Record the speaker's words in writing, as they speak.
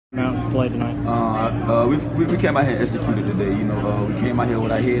Out and play tonight? We came out here and executed today. You know, we came out here with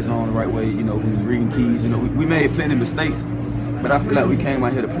our heads on the right way. You know, we was reading keys. You know, we made plenty of mistakes, but I feel like we came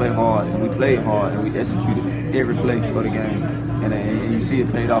out here to play hard, and we played hard, and we executed every play of the game. And you see it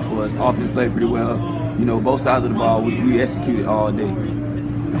paid off for us. Offense played pretty well. You know, both sides of the ball, we executed all day.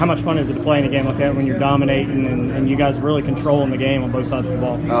 How much fun is it to play in a game like that when you're dominating and you guys are really controlling the game on both sides of the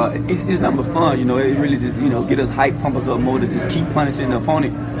ball? It's nothing but fun, you know. It really just, you know, get us hype, pump us up more to just keep punishing the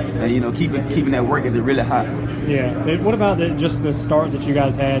opponent, and you know, keeping that work is really hot. Yeah. What about just the start that you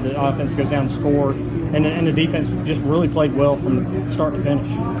guys had? The offense goes down, score, and the defense just really played well from start to finish.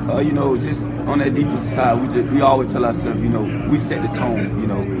 You know, just on that defensive side, we always tell ourselves, you know, we set the tone. You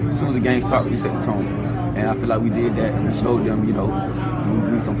know, as soon as the game starts, we set the tone, and I feel like we did that, and we showed them, you know,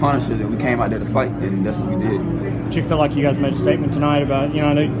 we some punishers, and we came out there to fight, and that's what we did. Did you feel like you guys made a statement tonight about, you know,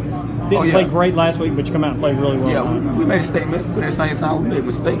 I know you didn't play great last week, but you come out and played really well? Yeah, we made a statement, but at the same time, we made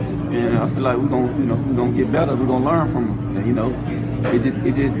mistakes, and I feel like we're gonna get better. We're gonna learn from them, and you know, it just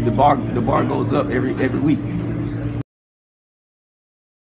the bar goes up every week.